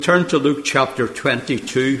Turn to Luke chapter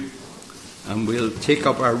 22, and we'll take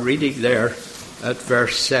up our reading there at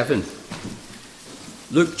verse 7.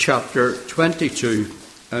 Luke chapter 22,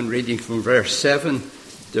 and reading from verse 7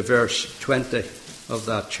 to verse 20 of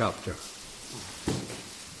that chapter.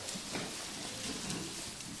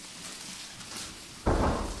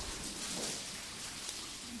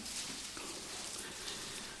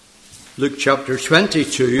 Luke chapter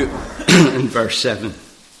 22 and verse 7.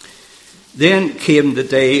 Then came the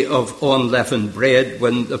day of unleavened bread,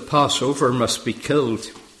 when the Passover must be killed.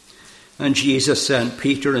 And Jesus sent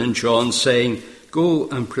Peter and John, saying, Go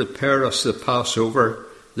and prepare us the Passover,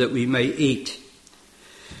 that we may eat.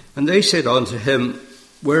 And they said unto him,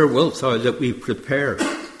 Where wilt thou that we prepare?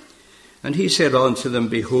 And he said unto them,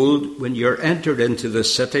 Behold, when ye are entered into the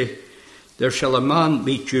city, there shall a man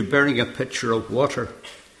meet you bearing a pitcher of water.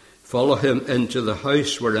 Follow him into the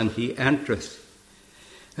house wherein he entereth.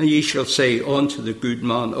 And ye shall say unto the good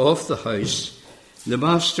man of the house, The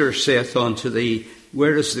master saith unto thee,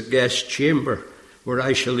 Where is the guest chamber, where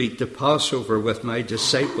I shall eat the Passover with my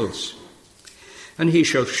disciples? And he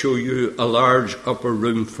shall show you a large upper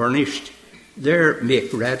room furnished. There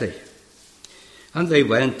make ready. And they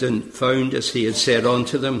went and found as he had said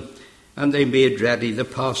unto them, and they made ready the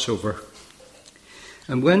Passover.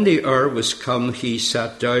 And when the hour was come, he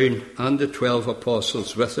sat down, and the 12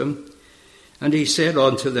 apostles with him. And he said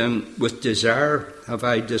unto them, With desire have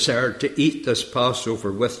I desired to eat this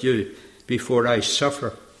Passover with you before I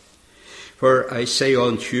suffer. For I say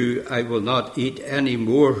unto you, I will not eat any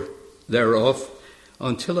more thereof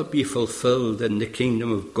until it be fulfilled in the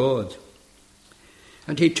kingdom of God.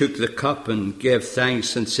 And he took the cup and gave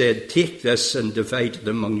thanks and said, Take this and divide it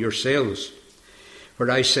among yourselves.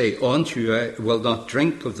 For I say unto you, I will not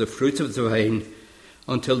drink of the fruit of the vine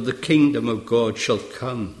until the kingdom of God shall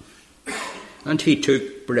come. And he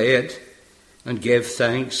took bread and gave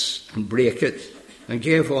thanks and brake it and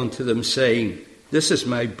gave unto them, saying, This is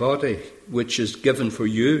my body, which is given for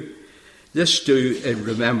you. This do in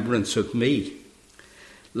remembrance of me.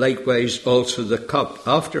 Likewise also the cup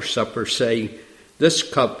after supper, saying, This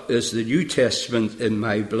cup is the New Testament in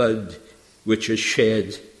my blood, which is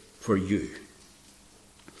shed for you.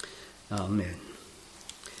 Amen.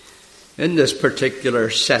 In this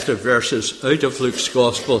particular set of verses out of Luke's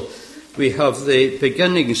Gospel, we have the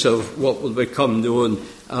beginnings of what will become known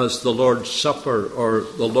as the Lord's Supper or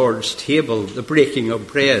the Lord's Table, the breaking of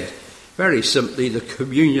bread, very simply the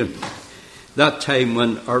communion. That time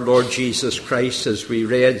when our Lord Jesus Christ, as we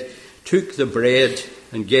read, took the bread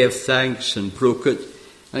and gave thanks and broke it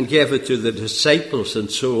and gave it to the disciples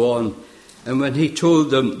and so on. And when he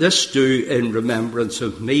told them, This do in remembrance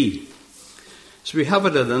of me. So we have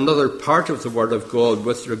it in another part of the Word of God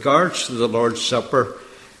with regards to the Lord's Supper.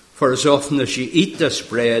 For as often as ye eat this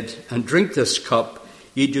bread and drink this cup,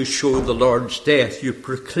 ye do show the Lord's death. You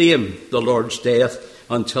proclaim the Lord's death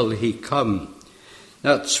until he come.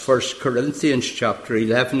 That's 1 Corinthians chapter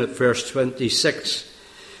 11 at verse 26.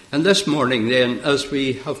 And this morning then, as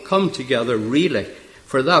we have come together really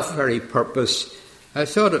for that very purpose, I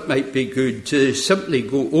thought it might be good to simply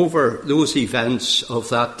go over those events of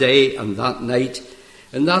that day and that night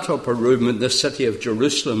in that upper room in the city of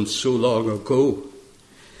Jerusalem so long ago.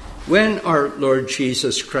 When our Lord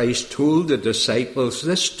Jesus Christ told the disciples,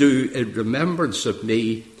 This do in remembrance of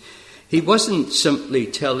me, he wasn't simply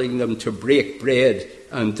telling them to break bread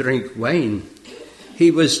and drink wine.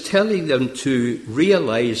 He was telling them to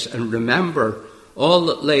realize and remember all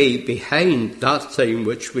that lay behind that thing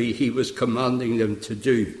which he was commanding them to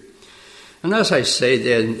do. And as I say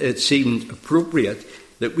then, it seemed appropriate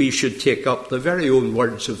that we should take up the very own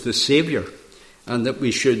words of the Saviour, and that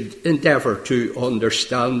we should endeavour to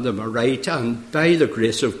understand them aright, and by the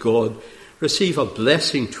grace of God, receive a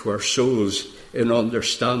blessing to our souls in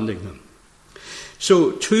understanding them.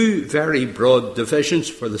 So, two very broad divisions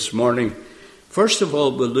for this morning. First of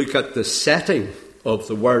all, we'll look at the setting of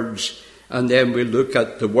the words, and then we'll look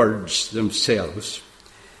at the words themselves.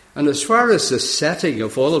 And as far as the setting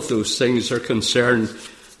of all of those things are concerned,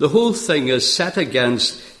 the whole thing is set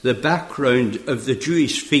against the background of the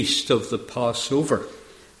Jewish feast of the Passover.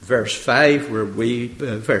 Verse 7,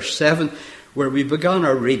 where we began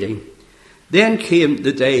our reading. Then came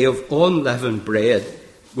the day of unleavened bread,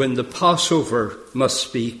 when the Passover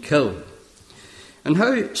must be killed. And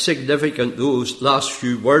how significant those last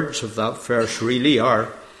few words of that verse really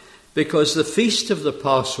are, because the feast of the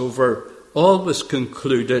Passover always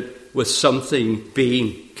concluded with something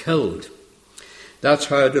being killed. That's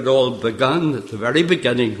how it had all begun at the very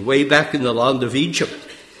beginning, way back in the land of Egypt,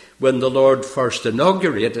 when the Lord first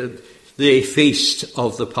inaugurated the feast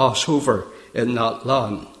of the Passover in that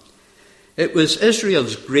land. It was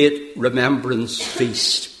Israel's great remembrance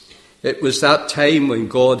feast. It was that time when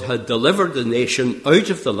God had delivered the nation out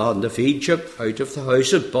of the land of Egypt, out of the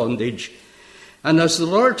house of bondage. And as the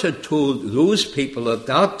Lord had told those people at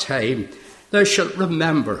that time, thou shalt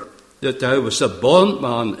remember that thou wast a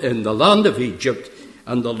bondman in the land of Egypt,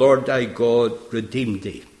 and the Lord thy God redeemed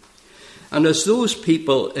thee. And as those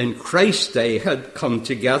people in Christ's day had come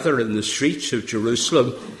together in the streets of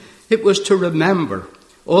Jerusalem, it was to remember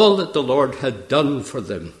all that the Lord had done for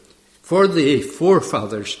them, for the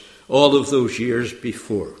forefathers, all of those years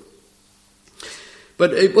before.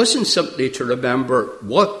 But it wasn't simply to remember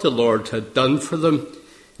what the Lord had done for them.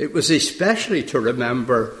 It was especially to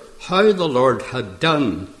remember how the Lord had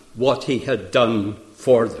done what he had done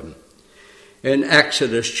for them. In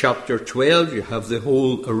Exodus chapter 12, you have the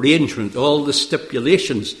whole arrangement, all the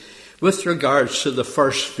stipulations with regards to the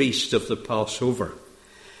first feast of the Passover.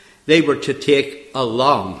 They were to take a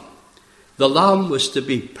lamb. The lamb was to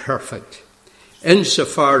be perfect.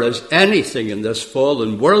 Insofar as anything in this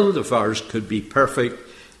fallen world of ours could be perfect,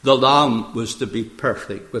 the lamb was to be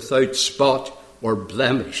perfect, without spot or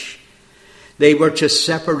blemish. They were to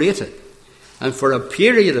separate it, and for a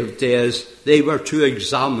period of days they were to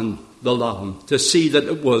examine the lamb to see that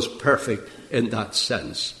it was perfect in that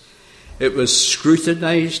sense. It was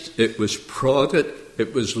scrutinized, it was prodded,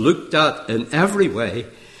 it was looked at in every way,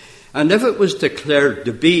 and if it was declared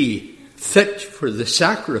to be fit for the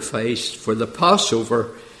sacrifice, for the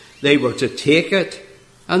Passover, they were to take it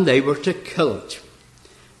and they were to kill it.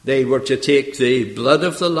 They were to take the blood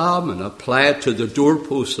of the lamb and apply it to the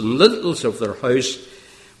doorposts and lintels of their house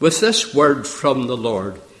with this word from the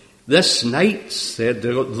Lord. This night, said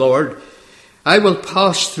the Lord, I will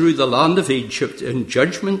pass through the land of Egypt in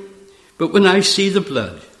judgment, but when I see the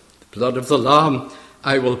blood of the lamb,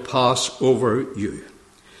 I will pass over you.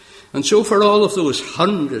 And so for all of those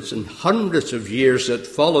hundreds and hundreds of years that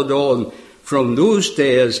followed on from those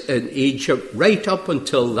days in Egypt right up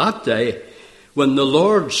until that day, when the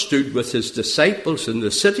Lord stood with his disciples in the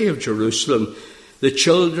city of Jerusalem, the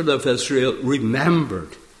children of Israel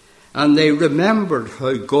remembered. And they remembered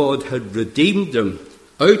how God had redeemed them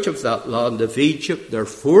out of that land of Egypt, their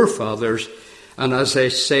forefathers. And as I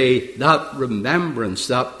say, that remembrance,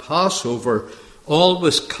 that Passover,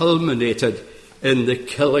 always culminated in the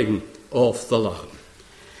killing of the lamb.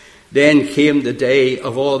 Then came the day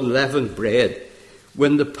of unleavened bread,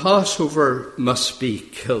 when the Passover must be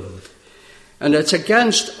killed. And it's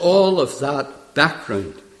against all of that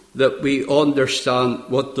background that we understand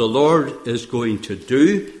what the Lord is going to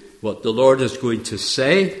do, what the Lord is going to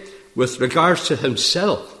say with regards to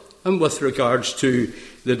himself and with regards to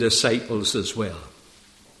the disciples as well.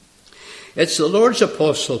 It's the Lord's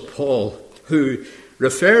Apostle Paul who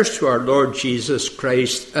refers to our Lord Jesus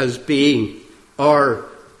Christ as being our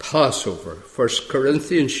Passover. 1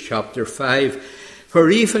 Corinthians chapter 5, for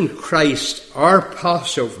even Christ, our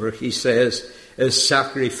Passover, he says, is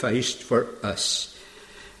sacrificed for us.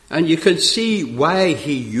 And you can see why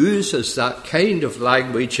he uses that kind of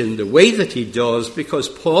language in the way that he does, because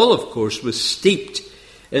Paul, of course, was steeped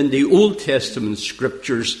in the Old Testament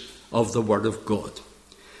scriptures of the Word of God.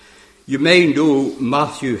 You may know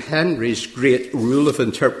Matthew Henry's great rule of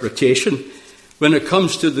interpretation when it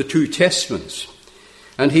comes to the two Testaments.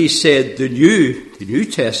 And he said the New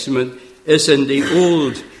Testament is in the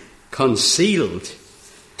Old concealed,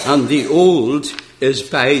 and the Old is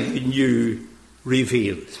by the New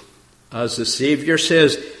revealed. As the Saviour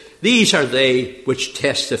says, these are they which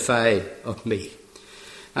testify of me.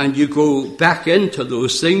 And you go back into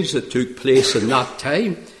those things that took place in that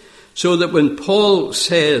time, so that when Paul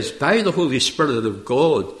says, by the Holy Spirit of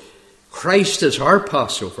God, Christ is our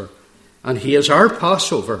Passover, and he is our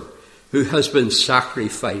Passover who has been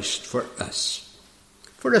sacrificed for us.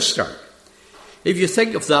 For a start, if you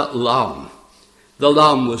think of that lamb, the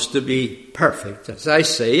lamb was to be perfect, as I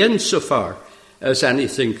say, insofar as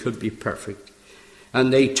anything could be perfect.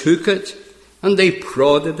 And they took it, and they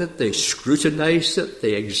prodded it, they scrutinized it,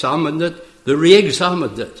 they examined it, they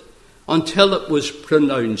re-examined it, until it was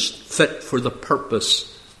pronounced fit for the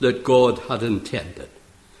purpose that God had intended.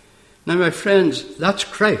 Now, my friends, that's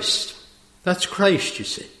Christ. That's Christ, you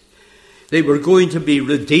see. They were going to be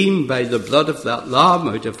redeemed by the blood of that lamb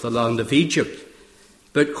out of the land of Egypt.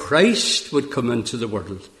 But Christ would come into the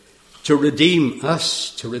world to redeem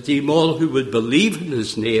us, to redeem all who would believe in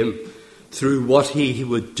his name through what he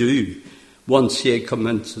would do once he had come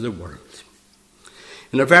into the world.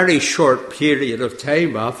 In a very short period of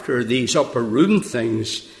time after these upper room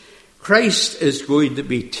things, Christ is going to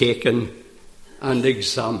be taken and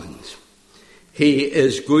examined. He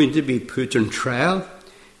is going to be put on trial.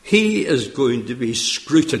 He is going to be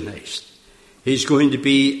scrutinized. He's going to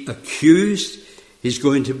be accused. He's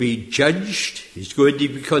going to be judged. He's going to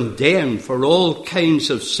be condemned for all kinds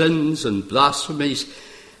of sins and blasphemies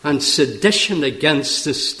and sedition against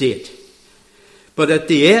the state. But at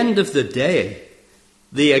the end of the day,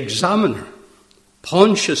 the examiner,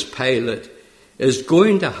 Pontius Pilate, is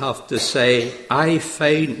going to have to say, I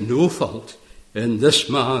find no fault in this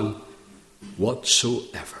man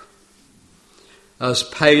whatsoever. As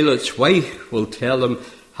Pilate's wife will tell him,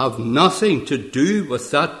 have nothing to do with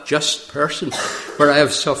that just person, for I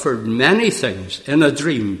have suffered many things in a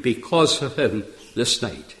dream because of him this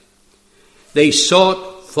night. They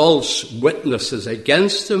sought false witnesses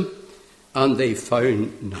against him, and they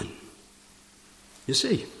found none. You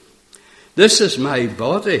see, this is my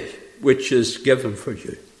body, which is given for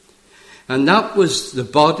you. And that was the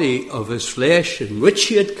body of his flesh in which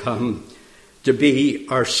he had come to be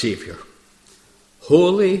our Saviour.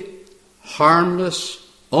 Holy, harmless,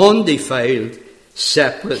 undefiled,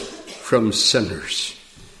 separate from sinners.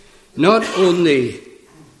 Not only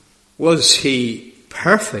was he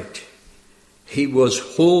perfect, he was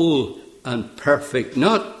whole and perfect,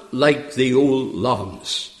 not like the old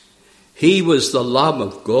lambs. He was the Lamb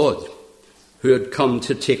of God who had come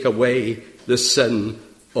to take away the sin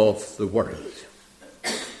of the world.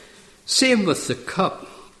 Same with the cup.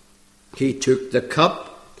 He took the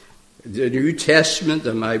cup, the New Testament,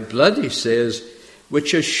 and my blood, he says,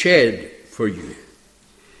 which is shed for you.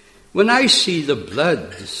 When I see the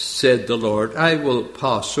blood, said the Lord, I will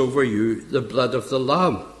pass over you the blood of the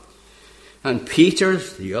Lamb. And Peter,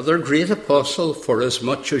 the other great apostle, for as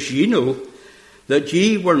much as ye know that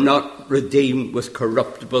ye were not redeemed with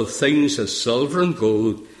corruptible things as silver and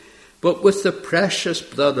gold, but with the precious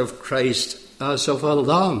blood of Christ as of a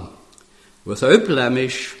lamb, without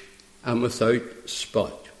blemish and without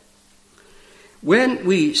spot. When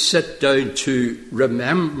we sit down to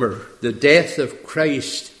remember the death of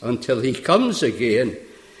Christ until he comes again,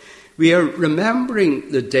 we are remembering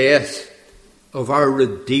the death of our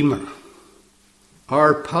Redeemer,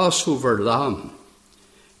 our Passover lamb.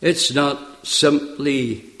 It's not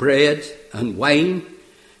simply bread and wine.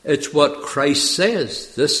 It's what Christ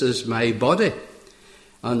says. This is my body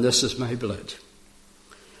and this is my blood.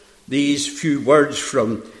 These few words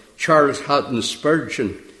from Charles Haddon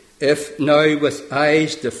Spurgeon, if now with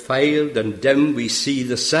eyes defiled and dim we see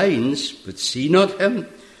the signs, but see not him,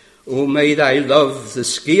 O may thy love the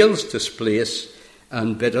scales displace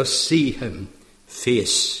and bid us see him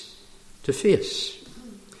face to face.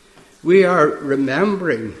 We are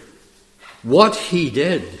remembering what he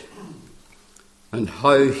did and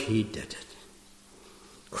how he did it.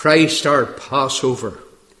 Christ, our Passover,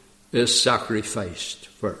 is sacrificed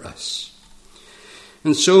for us.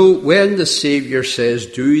 And so when the Saviour says,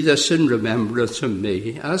 do this in remembrance of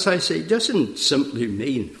me, as I say, doesn't simply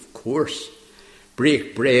mean, of course,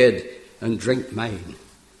 break bread and drink wine.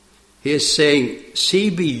 He is saying, see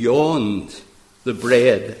beyond the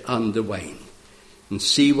bread and the wine and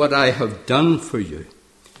see what I have done for you.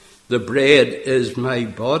 The bread is my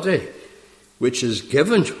body, which is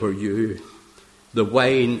given for you. The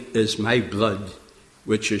wine is my blood,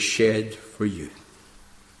 which is shed for you.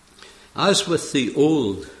 As with the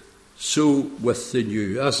old, so with the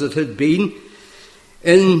new. As it had been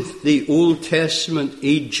in the Old Testament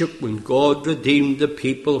Egypt when God redeemed the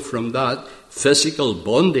people from that physical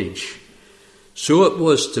bondage, so it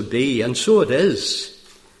was to be, and so it is,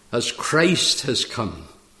 as Christ has come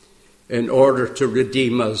in order to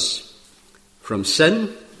redeem us from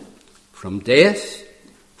sin, from death,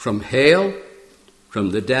 from hell,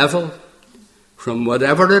 from the devil, from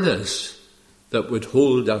whatever it is that would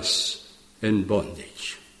hold us in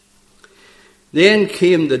bondage. Then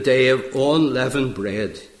came the day of unleavened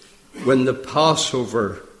bread, when the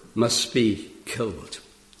Passover must be killed.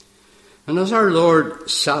 And as our Lord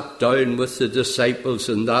sat down with the disciples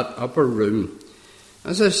in that upper room,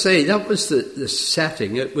 as I say, that was the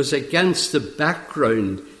setting. It was against the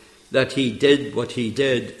background that he did what he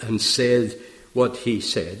did and said what he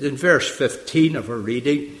said. In verse 15 of our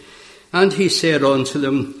reading, and he said unto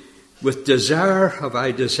them, with desire have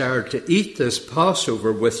I desired to eat this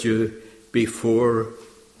Passover with you before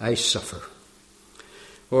I suffer.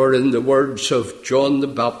 Or in the words of John the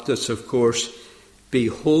Baptist, of course,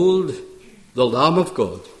 behold the Lamb of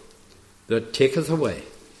God that taketh away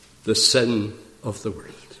the sin of the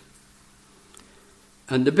world.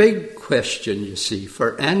 And the big question, you see,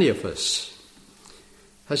 for any of us,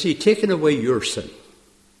 has he taken away your sin?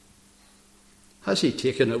 Has he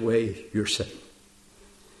taken away your sin?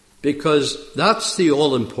 Because that's the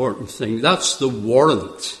all-important thing. That's the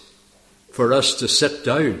warrant for us to sit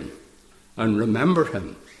down and remember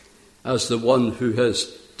him as the one who has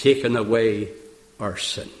taken away our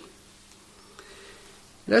sin.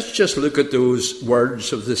 Let's just look at those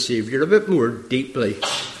words of the Saviour a bit more deeply,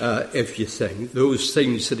 if you think. Those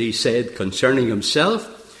things that he said concerning himself,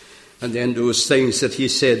 and then those things that he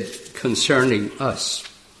said concerning us.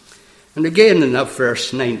 And again in that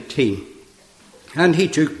verse 19, and he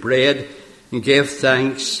took bread and gave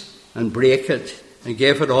thanks and brake it and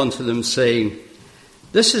gave it unto them, saying,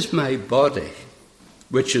 This is my body,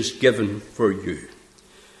 which is given for you.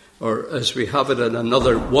 Or as we have it in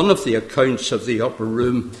another one of the accounts of the upper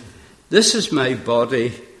room, this is my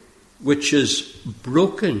body, which is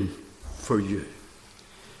broken for you.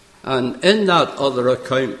 And in that other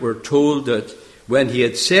account, we're told that when he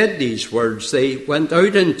had said these words, they went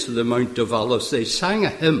out into the Mount of Olives. They sang a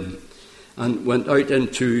hymn and went out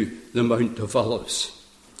into the Mount of Olives.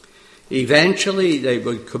 Eventually, they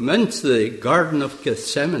would come into the Garden of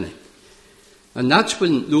Gethsemane. And that's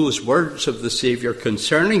when those words of the Saviour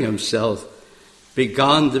concerning himself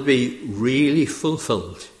began to be really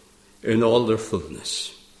fulfilled in all their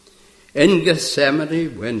fullness. In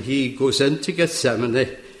Gethsemane, when he goes into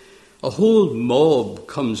Gethsemane, a whole mob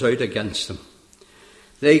comes out against him.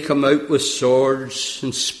 They come out with swords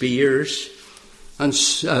and spears and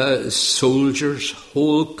soldiers,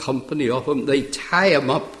 whole company of them. They tie him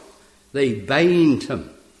up. They bind him.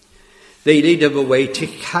 They lead him away to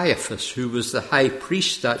Caiaphas, who was the high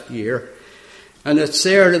priest that year. And it's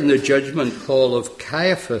there in the judgment hall of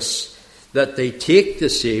Caiaphas that they take the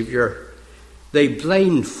Saviour. They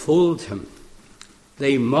blindfold him.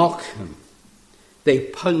 They mock him. They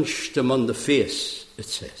punched him on the face, it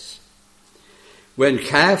says. When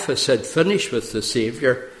Caiaphas had finished with the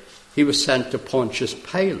Saviour, he was sent to Pontius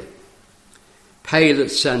Pilate.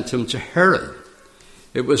 Pilate sent him to Herod.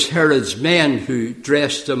 It was Herod's men who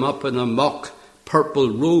dressed him up in a mock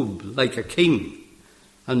purple robe like a king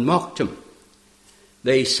and mocked him.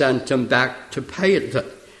 They sent him back to Pilate,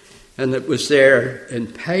 and it was there in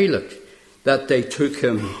Pilate that they took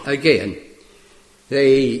him again.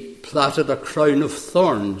 They plaited a crown of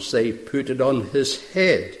thorns. They put it on his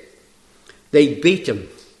head. They beat him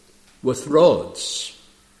with rods.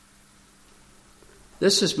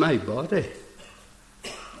 This is my body,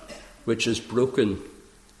 which is broken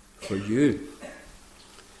for you.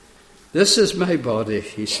 This is my body,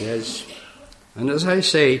 he says. And as I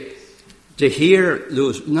say, to hear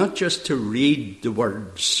those, not just to read the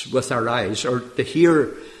words with our eyes or to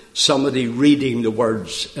hear somebody reading the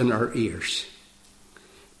words in our ears,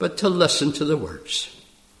 but to listen to the words.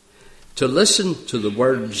 To listen to the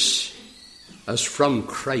words as from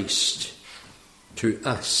Christ to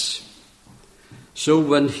us. So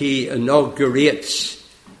when he inaugurates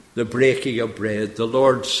the breaking of bread, the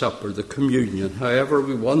Lord's Supper, the communion, however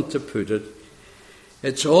we want to put it,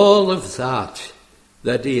 it's all of that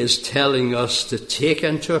he is telling us to take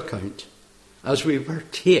into account as we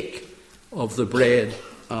partake of the bread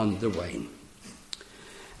and the wine.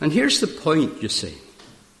 And here's the point, you see.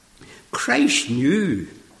 Christ knew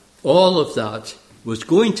all of that was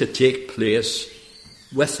going to take place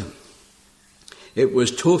with him. It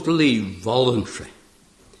was totally voluntary.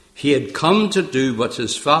 He had come to do what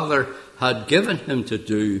his Father had given him to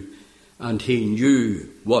do, and he knew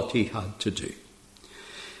what he had to do.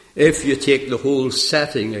 If you take the whole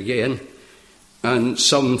setting again, and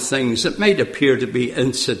some things that might appear to be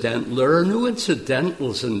incidental, there are no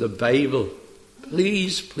incidentals in the Bible.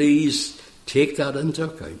 Please take that into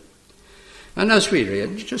account. And as we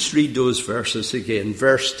read, just read those verses again.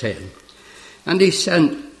 Verse 10. And he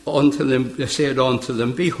said unto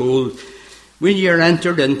them, Behold, when ye are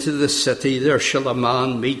entered into the city, there shall a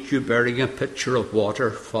man meet you bearing a pitcher of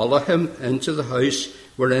water. Follow him into the house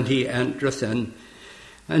wherein he entereth in.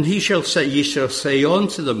 And ye shall say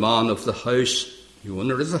unto the man of the house, the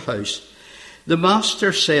owner of the house, The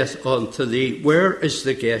master saith unto thee, Where is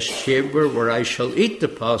the guest chamber where I shall eat the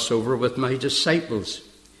Passover with my disciples?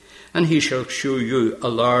 And he shall shew you a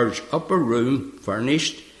large upper room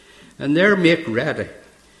furnished, and there make ready.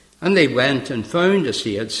 And they went and found as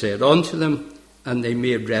he had said unto them, and they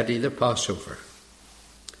made ready the Passover.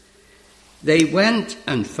 They went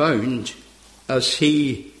and found as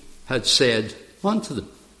he had said unto them.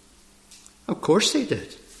 Of course they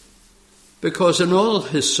did. Because in all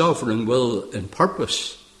his sovereign will and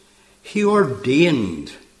purpose, he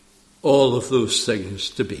ordained all of those things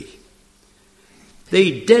to be.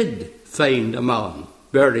 They did find a man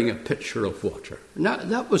bearing a pitcher of water. Now,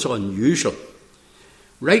 that was unusual.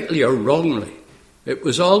 Rightly or wrongly, it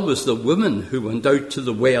was always the women who went out to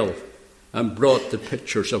the well and brought the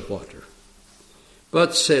pitchers of water.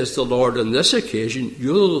 But, says the Lord, on this occasion,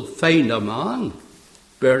 you'll find a man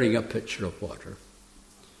bearing a pitcher of water.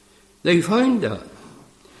 They found that.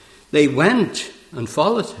 They went and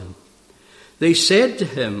followed him. They said to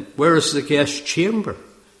him, "Where is the guest chamber,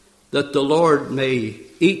 that the Lord may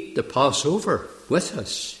eat the Passover with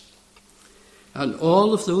us?" And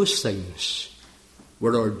all of those things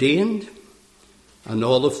were ordained, and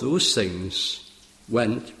all of those things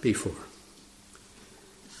went before.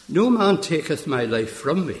 No man taketh my life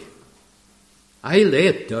from me. I lay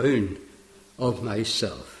it down of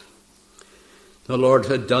myself. The Lord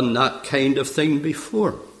had done that kind of thing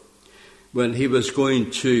before, when he was going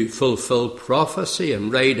to fulfill prophecy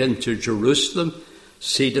and ride into Jerusalem,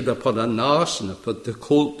 seated upon an ass and put the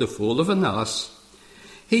colt the foal of an ass.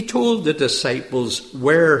 He told the disciples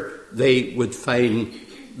where they would find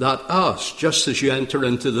that ass. Just as you enter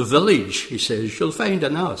into the village, he says, you'll find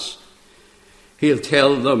an ass. He'll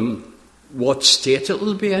tell them what state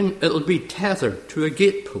it'll be in. It'll be tethered to a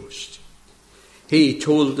gatepost. He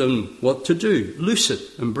told them what to do. Loose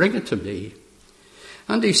it and bring it to me.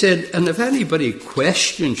 And he said, and if anybody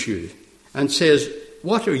questions you and says,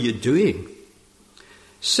 "What are you doing?"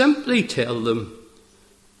 simply tell them,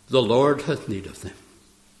 "The Lord hath need of them."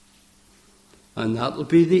 And that'll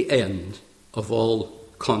be the end of all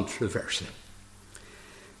controversy.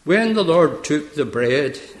 When the Lord took the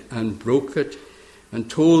bread and broke it and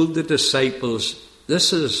told the disciples,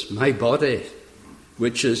 "This is my body,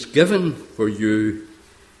 which is given for you,"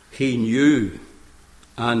 he knew,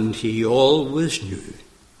 and he always knew,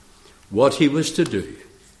 what he was to do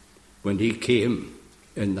when he came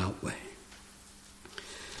in that way.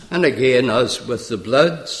 And again, as with the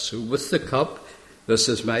blood, so with the cup, "This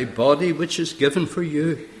is my body, which is given for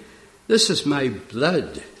you. This is my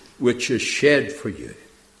blood, which is shed for you."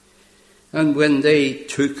 And when they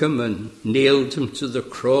took him and nailed him to the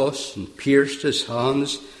cross and pierced his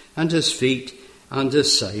hands and his feet and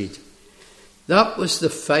his side, that was the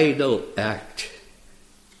final act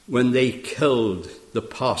when they killed the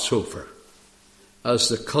Passover as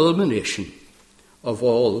the culmination of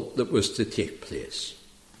all that was to take place.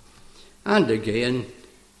 And again,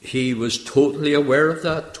 he was totally aware of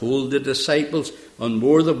that, told the disciples on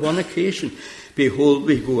more than one occasion, "Behold,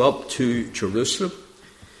 we go up to Jerusalem,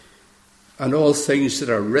 and all things that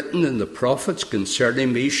are written in the prophets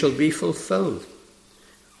concerning me shall be fulfilled.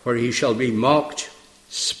 For he shall be mocked,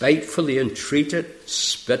 spitefully entreated,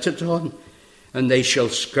 spitted on, and they shall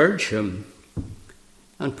scourge him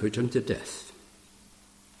and put him to death."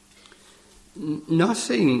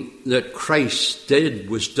 Nothing that Christ did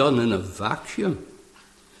was done in a vacuum.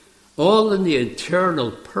 All in the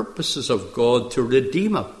eternal purposes of God to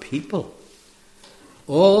redeem a people.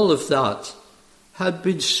 All of that had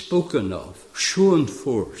been spoken of, shown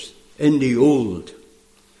forth in the old,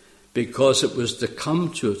 because it was to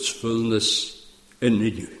come to its fullness in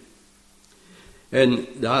the new. In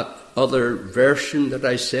that other version that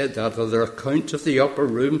I said, that other account of the upper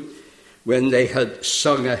room, when they had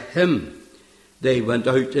sung a hymn, they went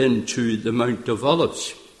out into the Mount of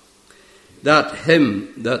Olives. That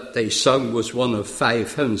hymn that they sung was one of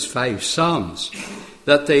 5 hymns, 5 psalms,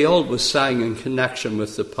 that they always sang in connection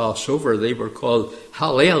with the Passover. They were called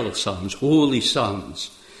Hallel psalms, holy psalms.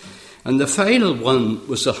 And the final one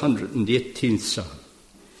was the 118th psalm.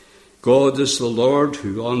 "God is the Lord,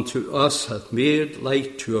 who unto us hath made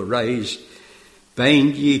light to arise.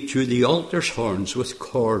 Bind ye to the altar's horns with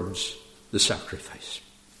cords the sacrifice."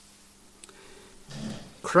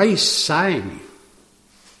 Christ sang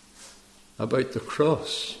about the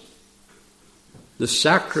cross, the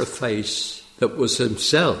sacrifice that was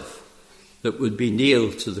himself, that would be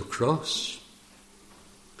nailed to the cross.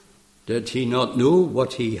 Did he not know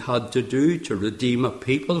what he had to do to redeem a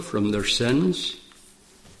people from their sins?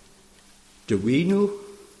 Do we know?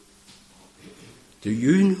 Do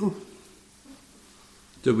you know?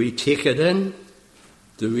 Do we take it in?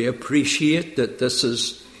 Do we appreciate that this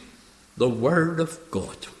is the Word of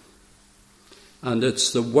God? And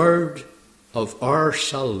it's the word of our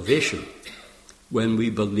salvation when we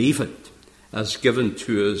believe it as given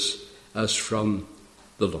to us as from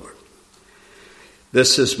the Lord.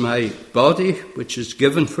 "This is my body, which is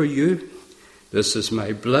given for you. This is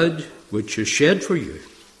my blood, which is shed for you."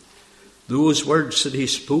 Those words that he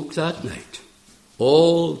spoke that night,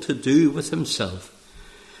 all to do with himself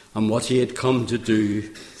and what he had come to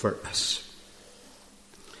do for us.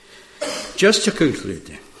 Just to conclude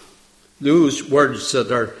then, those words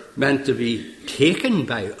that are meant to be taken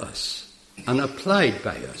by us and applied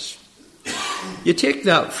by us. You take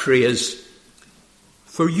that phrase,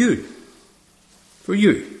 "for you." For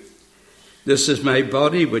you. "This is my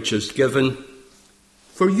body, which is given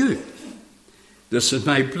for you. This is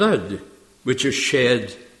my blood, which is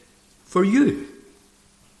shed for you."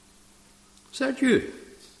 Is that you?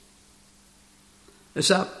 Is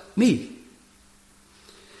that me.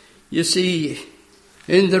 You see,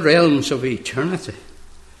 in the realms of eternity,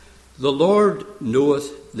 the Lord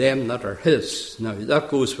knoweth them that are his. Now, that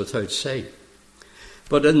goes without saying.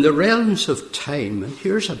 But in the realms of time, and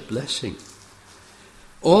here's a blessing,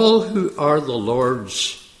 all who are the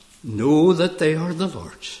Lord's know that they are the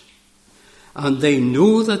Lord's. And they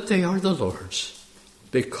know that they are the Lord's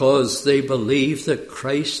because they believe that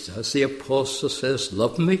Christ, as the apostle says,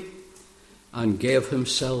 loved me and gave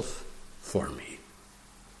himself for me.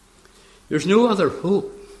 There's no other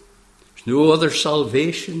hope. There's no other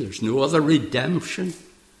salvation. There's no other redemption.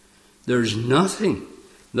 There's nothing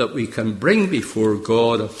that we can bring before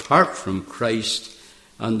God apart from Christ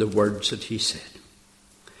and the words that he said.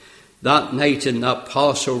 That night in that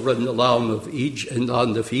Passover in the land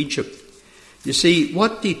of Egypt, you see,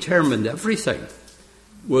 what determined everything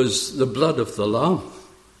was the blood of the Lamb.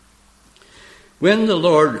 When the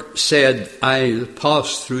Lord said, I'll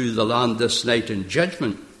pass through the land this night in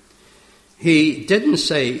judgment, he didn't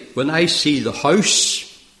say, when I see the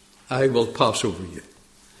house, I will pass over you.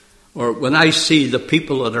 Or when I see the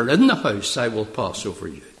people that are in the house, I will pass over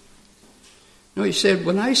you. No, he said,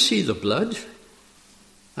 when I see the blood,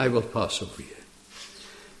 I will pass over you.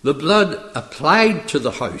 The blood applied to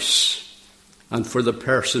the house and for the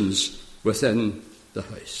persons within the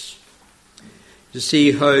house. You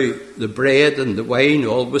see how the bread and the wine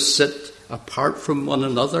always sit apart from one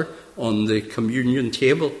another on the communion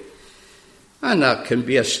table. And that can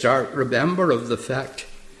be a stark remember of the fact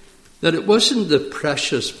that it wasn't the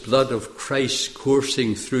precious blood of Christ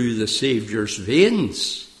coursing through the Saviour's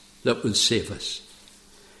veins that would save us.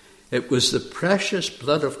 It was the precious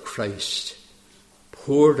blood of Christ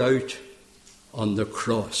poured out on the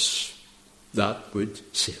cross that would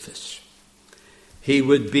save us. He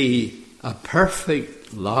would be a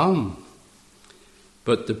perfect lamb,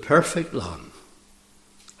 but the perfect lamb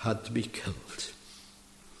had to be killed.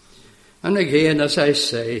 And again, as I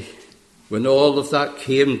say, when all of that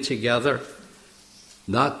came together,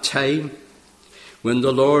 that time when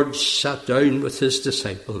the Lord sat down with his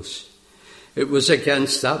disciples, it was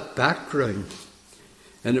against that background.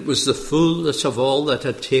 And it was the fullness of all that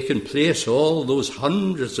had taken place all those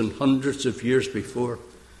hundreds and hundreds of years before.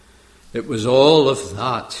 It was all of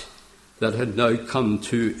that that had now come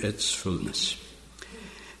to its fullness.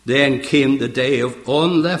 Then came the day of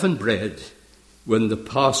unleavened bread, when the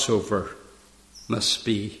Passover must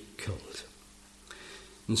be killed.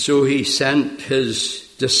 And so he sent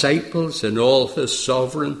his disciples in all his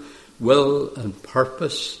sovereign will and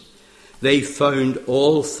purpose. They found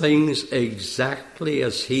all things exactly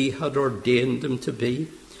as he had ordained them to be.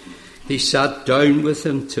 He sat down with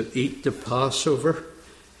them to eat the Passover.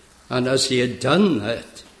 And as he had done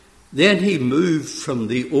that, then he moved from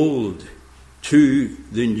the old to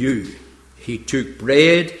the new. He took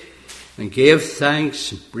bread and gave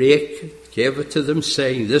thanks and brake it, gave it to them,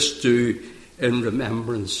 saying, "This do in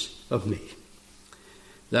remembrance of me.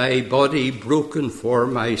 Thy body broken for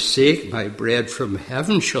my sake, my bread from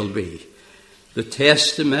heaven shall be. The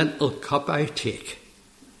testamental cup I take,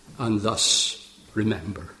 and thus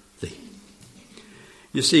remember thee."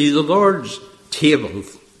 You see, the Lord's table,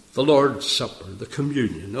 the Lord's Supper, the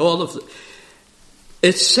communion, all of it,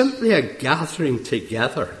 it's simply a gathering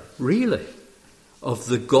together, really, of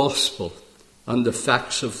the gospel and the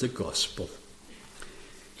facts of the gospel.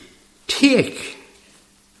 Take,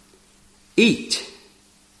 eat,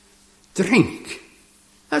 drink.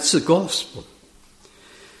 That's the gospel.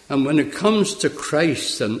 And when it comes to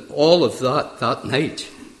Christ and all of that night,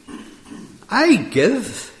 I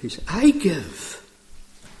give. He said, I give.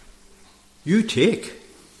 You take.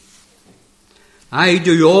 I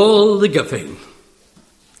do all the giving.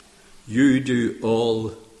 You do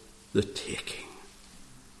all the taking.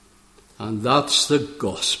 And that's the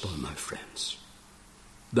gospel, my friends.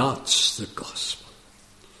 That's the gospel.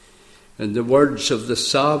 In the words of the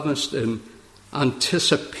psalmist, in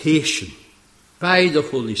anticipation by the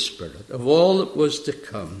Holy Spirit of all that was to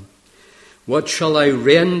come, what shall I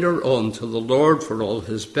render unto the Lord for all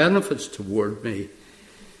his benefits toward me?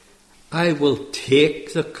 I will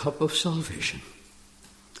take the cup of salvation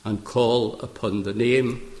and call upon the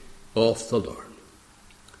name of the Lord.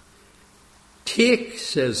 Take,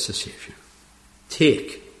 says the Saviour,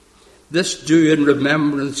 take. This do in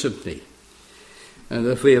remembrance of me. And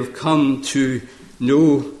if we have come to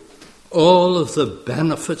know all of the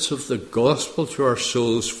benefits of the gospel to our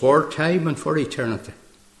souls for time and for eternity,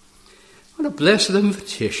 what a blessed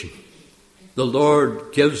invitation the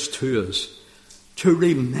Lord gives to us to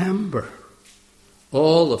remember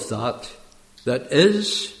all of that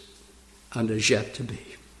is and is yet to be.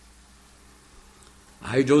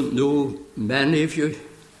 I don't know many of you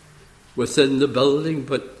within the building,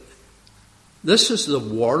 but this is the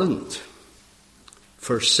warrant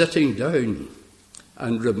for sitting down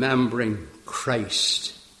and remembering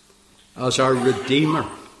Christ as our Redeemer,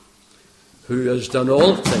 who has done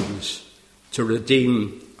all things to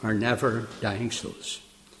redeem our never-dying souls.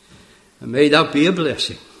 And may that be a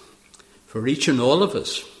blessing for each and all of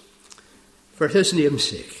us, for his name's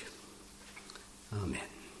sake. Amen.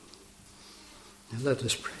 Now let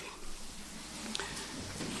us pray.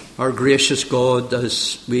 Our gracious God,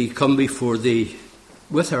 as we come before thee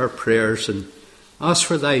with our prayers and ask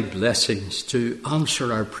for thy blessings to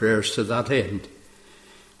answer our prayers to that end,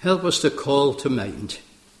 help us to call to mind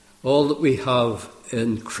all that we have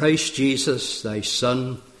in Christ Jesus, thy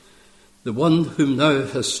Son, the one whom thou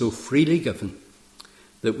hast so freely given,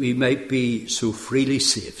 that we might be so freely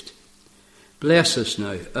saved. Bless us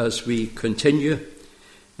now as we continue,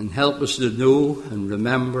 and help us to know and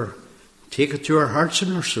remember, take it to our hearts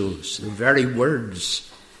and our souls, the very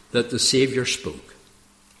words that the Saviour spoke.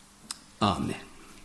 Amen.